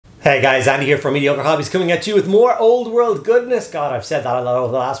Hey guys, Andy here from Mediocre Hobbies, coming at you with more old world goodness. God, I've said that a lot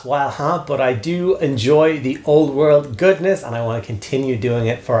over the last while, but I do enjoy the old world goodness and I want to continue doing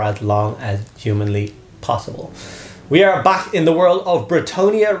it for as long as humanly possible. We are back in the world of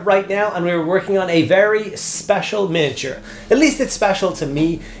Bretonnia right now and we're working on a very special miniature. At least it's special to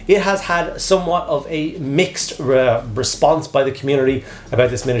me. It has had somewhat of a mixed response by the community about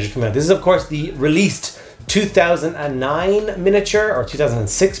this miniature coming out. This is of course the released 2009 miniature or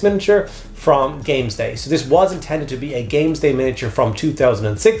 2006 miniature from Games Day. So this was intended to be a Games Day miniature from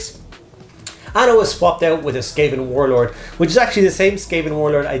 2006 and it was swapped out with a Skaven Warlord, which is actually the same Skaven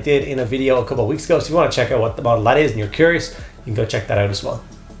Warlord I did in a video a couple of weeks ago. So if you want to check out what the model that is and you're curious, you can go check that out as well.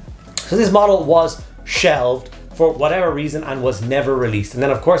 So this model was shelved for whatever reason and was never released. And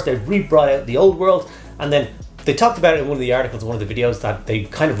then of course they re-brought out the old world, and then they talked about it in one of the articles, one of the videos, that they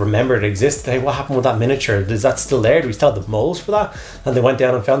kind of remembered it existed. Hey, what happened with that miniature? Is that still there? Do we still have the molds for that? And they went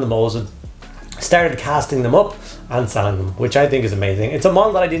down and found the molds and started casting them up and selling them, which I think is amazing. It's a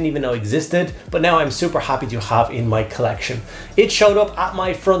model that I didn't even know existed, but now I'm super happy to have in my collection. It showed up at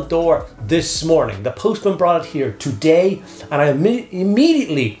my front door this morning. The postman brought it here today and I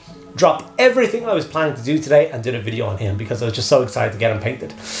immediately dropped everything I was planning to do today and did a video on him because I was just so excited to get him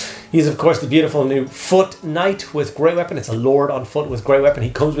painted. He's of course the beautiful new foot knight with great weapon. It's a lord on foot with great weapon. He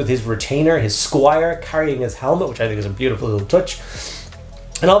comes with his retainer, his squire carrying his helmet, which I think is a beautiful little touch.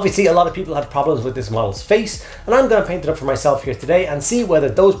 And obviously a lot of people had problems with this model's face, and I'm going to paint it up for myself here today and see whether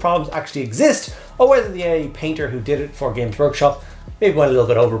those problems actually exist or whether the painter who did it for Games Workshop maybe went a little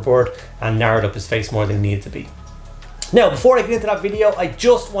bit overboard and narrowed up his face more than he needed to be. Now, before I get into that video, I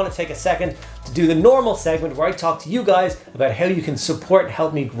just want to take a second to do the normal segment where I talk to you guys about how you can support and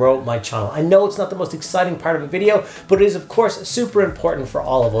help me grow my channel. I know it's not the most exciting part of a video, but it is of course super important for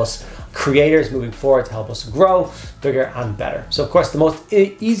all of us creators moving forward to help us grow bigger and better. So of course the most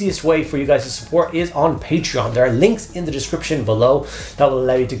easiest way for you guys to support is on Patreon. There are links in the description below that will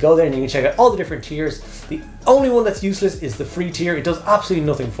allow you to go there and you can check out all the different tiers. The only one that's useless is the free tier. It does absolutely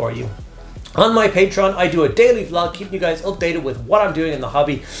nothing for you. On my Patreon, I do a daily vlog, keeping you guys updated with what I'm doing in the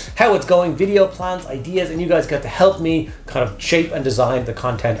hobby, how it's going, video plans, ideas, and you guys get to help me kind of shape and design the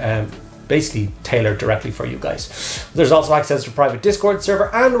content basically tailored directly for you guys. There's also access to a private Discord server,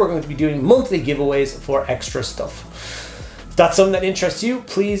 and we're going to be doing monthly giveaways for extra stuff. If that's something that interests you,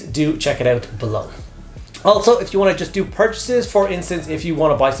 please do check it out below. Also, if you want to just do purchases, for instance, if you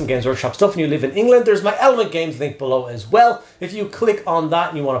want to buy some Games Workshop stuff and you live in England, there's my Element Games link below as well. If you click on that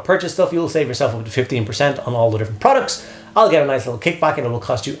and you want to purchase stuff, you'll save yourself up to 15% on all the different products. I'll get a nice little kickback and it will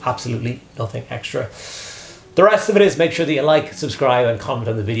cost you absolutely nothing extra. The rest of it is make sure that you like, subscribe and comment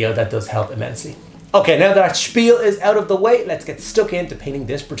on the video. That does help immensely. Okay, now that spiel is out of the way, let's get stuck into painting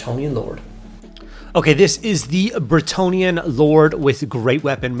this Bretonnian Lord. Okay, this is the Bretonnian Lord with great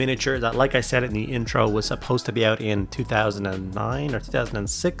weapon miniature that, like I said in the intro, was supposed to be out in 2009 or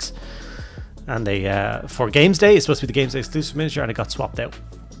 2006. And they, for Games Day, it's supposed to be the Games Day exclusive miniature and it got swapped out.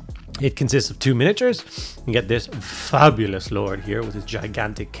 It consists of two miniatures. You get this fabulous Lord here with his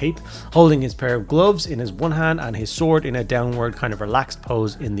gigantic cape, holding his pair of gloves in his one hand and his sword in a downward kind of relaxed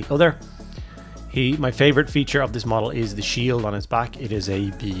pose in the other. My favorite feature of this model is the shield on his back. It is a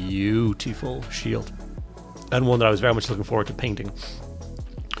beautiful shield and one that I was very much looking forward to painting.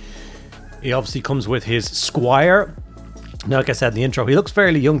 He obviously comes with his squire. Now, like I said in the intro, he looks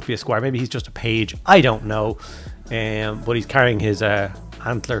fairly young to be a squire. Maybe he's just a page, I don't know. But he's carrying his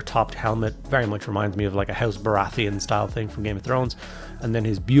antler topped helmet. Very much reminds me of like a House Baratheon style thing from Game of Thrones. And then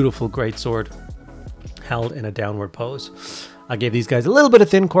his beautiful greatsword held in a downward pose. I gave these guys a little bit of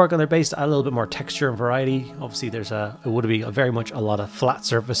thin cork on their base to add a little bit more texture and variety. Obviously, it would be very much a lot of flat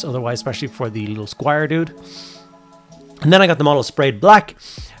surface otherwise, especially for the little squire dude. And then I got the model sprayed black,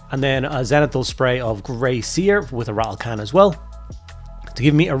 and then a zenithal spray of grey seer with a rattle can as well, to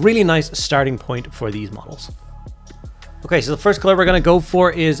give me a really nice starting point for these models. Okay, so the first color we're going to go for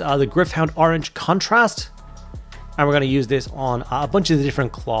is the Gryph-hound Orange Contrast. And we're going to use this on a bunch of the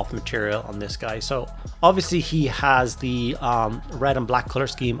different cloth material on this guy. So obviously he has the red and black color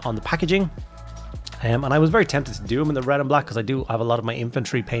scheme on the packaging. And I was very tempted to do him in the red and black because I do have a lot of my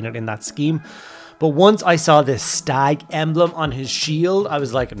infantry painted in that scheme. But once I saw this stag emblem on his shield, I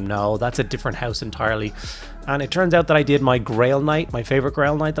was like, no, that's a different house entirely. And it turns out that I did my Grail Knight, my favorite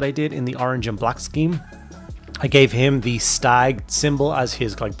Grail Knight that I did in the orange and black scheme. I gave him the stag symbol as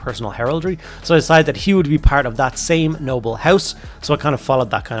his like personal heraldry, so I decided that he would be part of that same noble house, so I kind of followed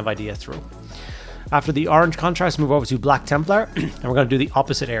that kind of idea through. After the orange contrast, move over to Black Templar, and we're going to do the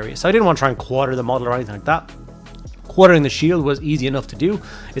opposite area. So I didn't want to try and quarter the model or anything like that. Quartering the shield was easy enough to do.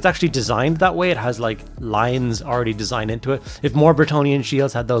 It's actually designed that way. It has like lines already designed into it. If more Bretonnian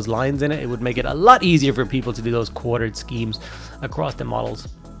shields had those lines in it, it would make it a lot easier for people to do those quartered schemes across the models.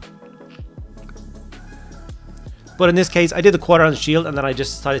 But in this case, I did the quarter on the shield, and then I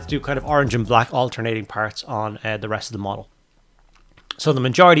just decided to do kind of orange and black alternating parts on the rest of the model. So the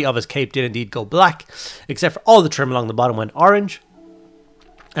majority of his cape did indeed go black, except for all the trim along the bottom went orange.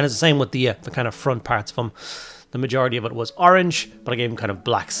 And it's the same with the kind of front parts of him. The majority of it was orange, but I gave him kind of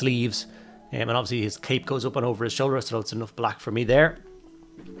black sleeves. And obviously his cape goes up and over his shoulder, so it's enough black for me there.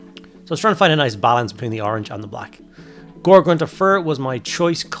 So I was trying to find a nice balance between the orange and the black. Gorgunter fur was my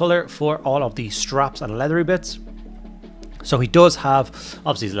choice color for all of the straps and leathery bits. So he does have,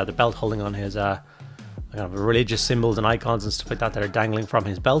 obviously, his leather belt holding on his kind of religious symbols and icons and stuff like that that are dangling from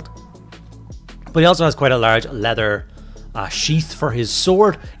his belt. But he also has quite a large leather sheath for his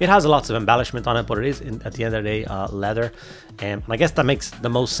sword. It has lots of embellishment on it, but it is, at the end of the day, leather. And I guess that makes the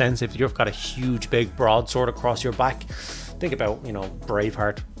most sense if you've got a huge, big broadsword across your back. Think about, you know,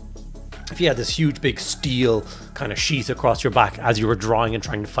 Braveheart. If you had this huge, big steel kind of sheath across your back as you were drawing and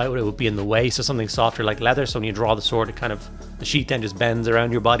trying to fight with it, would be in the way. So something softer like leather, so when you draw the sword, it kind of, the sheath then just bends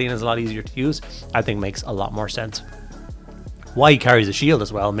around your body and is a lot easier to use. I think makes a lot more sense. Why he carries a shield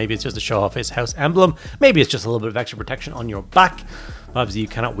as well. Maybe it's just to show off his house emblem. Maybe it's just a little bit of extra protection on your back. Obviously, you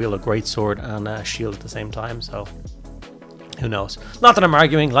cannot wield a great sword and a shield at the same time, so who knows. Not that I'm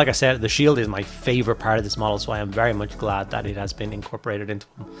arguing. Like I said, the shield is my favorite part of this model, so I am very much glad that it has been incorporated into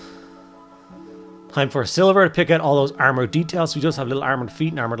him. Time for silver to pick out all those armored details. So he does have little armored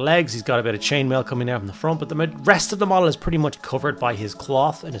feet and armored legs. He's got a bit of chainmail coming out from the front, but the rest of the model is pretty much covered by his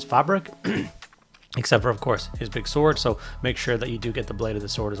cloth and his fabric. Except for, of course, his big sword, so make sure that you do get the blade of the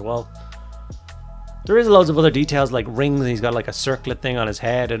sword as well. There is loads of other details like rings, and he's got like a circlet thing on his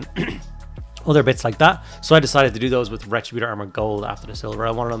head and other bits like that. So I decided to do those with Retributor Armor Gold after the silver.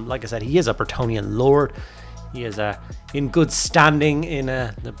 I wanted him, like I said, he is a Bretonnian Lord. He is in good standing in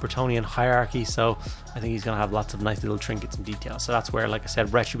the Bretonnian hierarchy, so I think he's going to have lots of nice little trinkets and details. So that's where, like I said,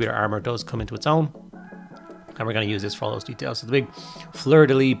 Retributor Armor does come into its own. And we're going to use this for all those details. So the big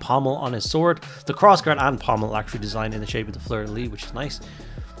fleur-de-lis pommel on his sword. The crossguard and pommel actually designed in the shape of the fleur-de-lis, which is nice.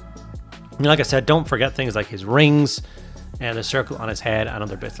 And like I said, don't forget things like his rings and the circle on his head and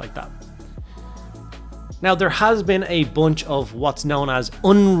other bits like that. Now, there has been a bunch of what's known as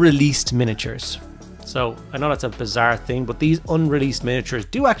unreleased miniatures. So I know that's a bizarre thing, but these unreleased miniatures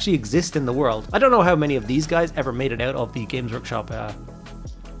do actually exist in the world. I don't know how many of these guys ever made it out of the Games Workshop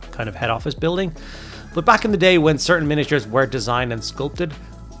kind of head office building. But back in the day when certain miniatures were designed and sculpted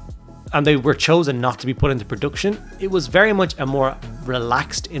and they were chosen not to be put into production, it was very much a more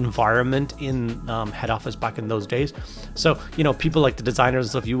relaxed environment in head office back in those days. So, you know, people like the designers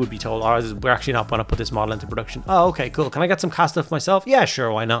and stuff, you would be told, oh, we're actually not going to put this model into production. Oh, okay, cool. Can I get some cast stuff myself? Yeah,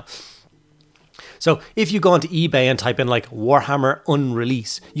 sure, why not? So if you go onto eBay and type in like Warhammer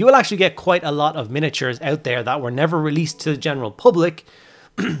Unrelease, you will actually get quite a lot of miniatures out there that were never released to the general public,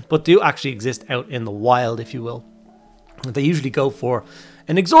 but do actually exist out in the wild, if you will. They usually go for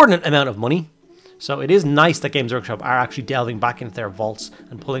an exorbitant amount of money. So it is nice that Games Workshop are actually delving back into their vaults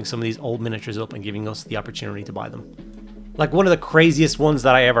and pulling some of these old miniatures up and giving us the opportunity to buy them. Like one of the craziest ones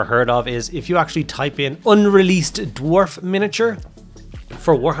that I ever heard of is if you actually type in unreleased dwarf miniature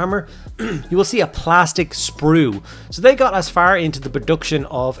for Warhammer, you will see a plastic sprue. So they got as far into the production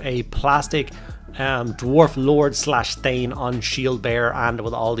of a plastic dwarf lord slash thane on shield bearer and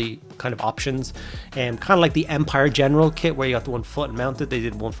with all the kind of options, kind of like the Empire General kit where you got the one foot mounted. They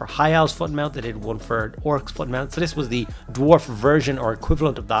did one for High Owl's foot mount, they did one for Orc's foot mount. So this was the dwarf version or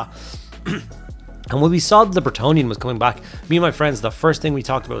equivalent of that. And when we saw that the Bretonnian was coming back, me and my friends, the first thing we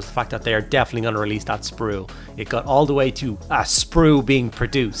talked about was the fact that they are definitely going to release that sprue. It got all the way to a sprue being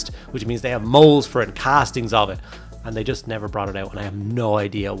produced, which means they have molds for it and castings of it. And they just never brought it out, and I have no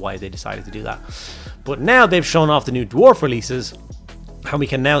idea why they decided to do that. But now they've shown off the new dwarf releases, and we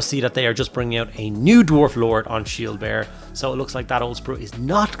can now see that they are just bringing out a new dwarf lord on shield bearer. So it looks like that old sprue is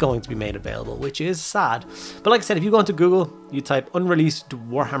not going to be made available, which is sad. But like I said, if you go into Google, you type unreleased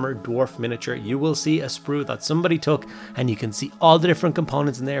Warhammer dwarf miniature, you will see a sprue that somebody took, and you can see all the different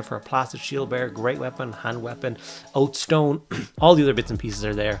components in there for a plastic shield bearer, great weapon, hand weapon, oat stone, all the other bits and pieces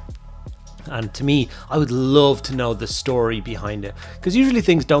are there. And to me, I would love to know the story behind it, because usually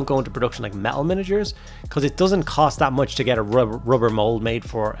things don't go into production like metal miniatures, because it doesn't cost that much to get a rubber mold made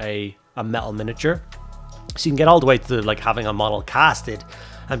for a metal miniature. So you can get all the way to like having a model casted,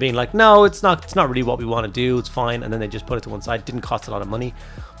 and being like, no, it's not really what we want to do, it's fine, and then they just put it to one side. It didn't cost a lot of money.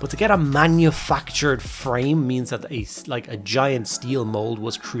 But to get a manufactured frame means that a giant steel mold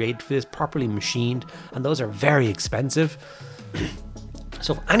was created for this, properly machined, and those are very expensive.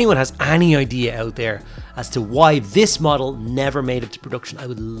 So if anyone has any idea out there as to why this model never made it to production, I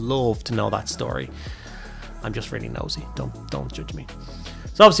would love to know that story. I'm just really nosy. Don't judge me.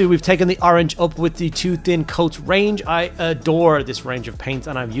 So obviously we've taken the orange up with the Too Thin Coats range. I adore this range of paints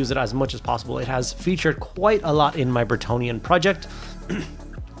and I've used it as much as possible. It has featured quite a lot in my Bretonnian project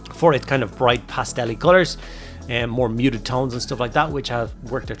for its kind of bright pastel-y colors and more muted tones and stuff like that, which have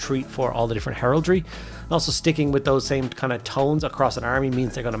worked a treat for all the different heraldry. And also sticking with those same kind of tones across an army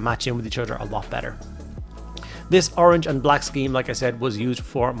means they're going to match in with each other a lot better. This orange and black scheme, like I said, was used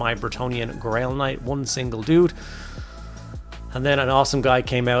for my Bretonnian Grail Knight, one single dude. And then an awesome guy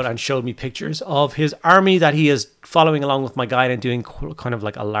came out and showed me pictures of his army that he is following along with my guide and doing kind of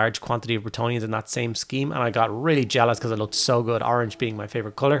like a large quantity of Bretonnians in that same scheme. And I got really jealous because it looked so good, orange being my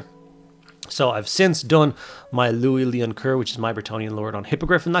favorite color. So I've since done my Louis the Unclear, which is my Bretonnian Lord on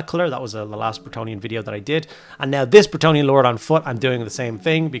Hippogriff in that color. That was the last Bretonnian video that I did. And now this Bretonnian Lord on foot, I'm doing the same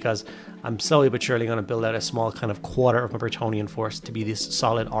thing because I'm slowly but surely going to build out a small kind of quarter of my Bretonnian force to be this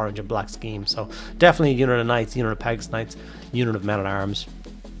solid orange and black scheme. So definitely a unit of knights, unit of Pegasus Knights, unit of men-at-arms,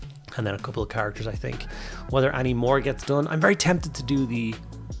 and then a couple of characters, I think. Whether any more gets done, I'm very tempted to do the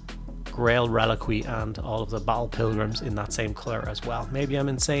Grail Reliquary and all of the Battle Pilgrims in that same color as well. Maybe I'm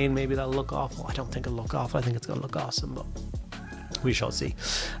insane, maybe that'll look awful. I don't think it'll look awful, I think it's going to look awesome, but we shall see.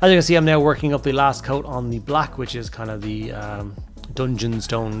 As you can see, I'm now working up the last coat on the black, which is kind of the Dungeon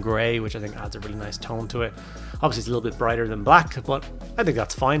Stone Grey, which I think adds a really nice tone to it. Obviously it's a little bit brighter than black, but I think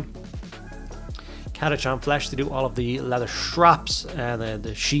that's fine. Catachan Flesh to do all of the leather straps and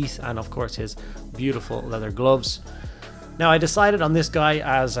the sheath, and of course his beautiful leather gloves. Now I decided on this guy,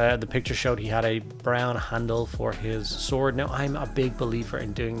 as the picture showed, he had a brown handle for his sword. Now I'm a big believer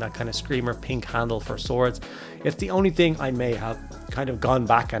in doing that kind of screamer pink handle for swords. It's the only thing I may have kind of gone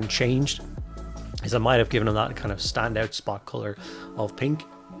back and changed, is I might have given him that kind of standout spot color of pink,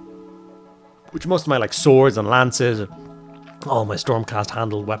 which most of my like swords and lances, all my Stormcast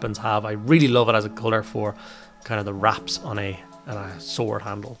handled weapons have. I really love it as a color for kind of the wraps on a sword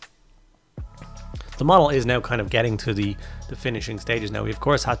handle. The model is now kind of getting to the finishing stages now. We of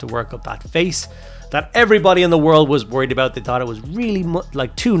course had to work up that face that everybody in the world was worried about. They thought it was really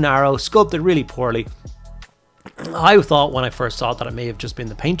like too narrow, sculpted really poorly. I thought when I first saw it that it may have just been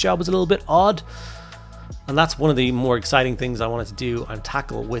the paint job was a little bit odd. And that's one of the more exciting things I wanted to do and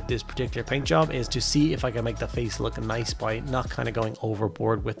tackle with this particular paint job, is to see if I can make the face look nice by not kind of going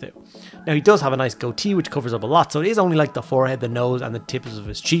overboard with it. Now he does have a nice goatee which covers up a lot, so it is only like the forehead, the nose and the tips of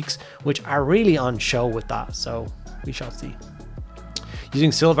his cheeks, which are really on show with that, so we shall see.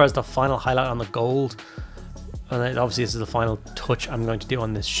 Using silver as the final highlight on the gold, and then obviously this is the final touch I'm going to do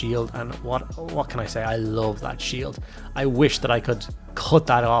on this shield, and what can I say, I love that shield. I wish that I could cut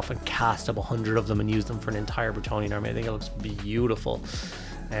that off and cast up 100 of them and use them for an entire Bretonnian army. I think it looks beautiful.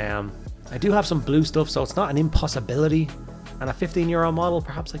 I do have some blue stuff, so it's not an impossibility, and a €15 model,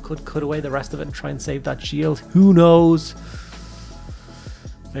 perhaps I could cut away the rest of it and try and save that shield. Who knows?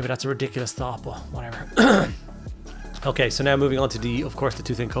 Maybe that's a ridiculous thought, but whatever. Okay, so now moving on to of course the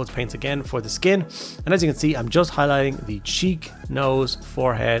Too Thin Coats paints again for the skin. And as you can see, I'm just highlighting the cheek, nose,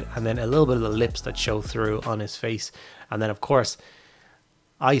 forehead, and then a little bit of the lips that show through on his face. And then of course,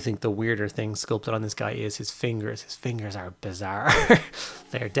 I think the weirder thing sculpted on this guy is his fingers. His fingers are bizarre.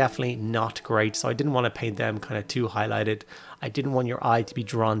 They're definitely not great. So I didn't want to paint them kind of too highlighted. I didn't want your eye to be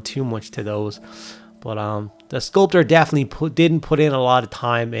drawn too much to those. But the sculptor definitely didn't put in a lot of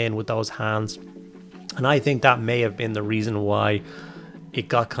time in with those hands. And I think that may have been the reason why it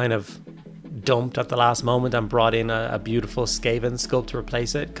got kind of dumped at the last moment and brought in a beautiful Skaven sculpt to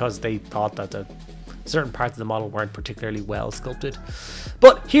replace it, because they thought that the certain parts of the model weren't particularly well sculpted.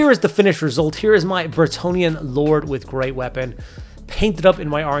 But here is the finished result. Here is my Bretonnian Lord with great weapon, painted up in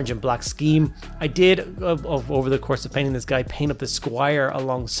my orange and black scheme. I did, over the course of painting this guy, paint up the squire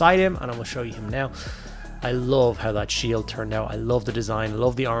alongside him, and I will show you him now. I love how that shield turned out. I love the design. I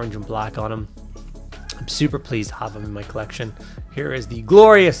love the orange and black on him. I'm super pleased to have him in my collection. Here is the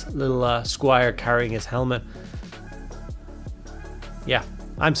glorious little squire carrying his helmet. Yeah,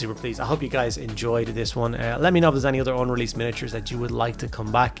 I'm super pleased. I hope you guys enjoyed this one. Let me know if there's any other unreleased miniatures that you would like to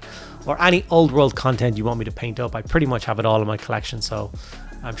come back, or any old world content you want me to paint up. I pretty much have it all in my collection, so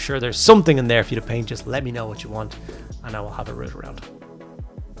I'm sure there's something in there for you to paint. Just let me know what you want and I will have it root around.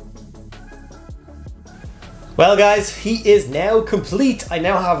 Well guys, he is now complete. I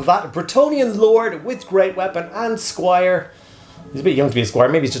now have that Bretonnian Lord with great weapon and squire. He's a bit young to be a squire.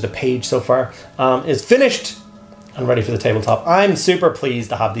 Maybe he's just a page so far. Is finished and ready for the tabletop. I'm super pleased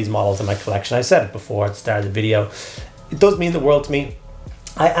to have these models in my collection. I said it before at the start of the video. It does mean the world to me.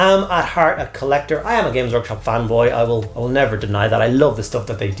 I am at heart a collector. I am a Games Workshop fanboy. I will never deny that. I love the stuff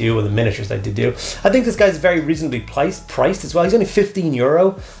that they do and the miniatures that they do. I think this guy's very reasonably priced as well. He's only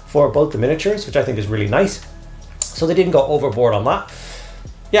 €15 for both the miniatures, which I think is really nice. So they didn't go overboard on that.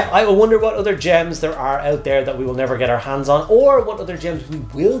 Yeah, I wonder what other gems there are out there that we will never get our hands on, or what other gems we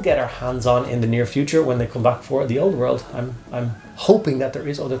will get our hands on in the near future when they come back for the old world. I'm hoping that there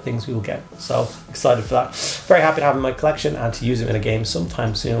is other things we will get. So excited for that. Very happy to have him in my collection, and to use them in a game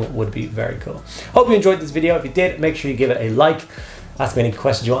sometime soon would be very cool. Hope you enjoyed this video. If you did, make sure you give it a like. Ask me any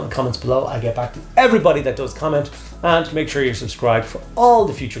questions you want in the comments below. I get back to everybody that does comment, and make sure you're subscribed for all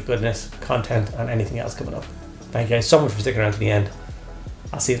the future goodness, content, and anything else coming up. Thank you guys so much for sticking around to the end.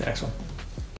 I'll see you in the next one.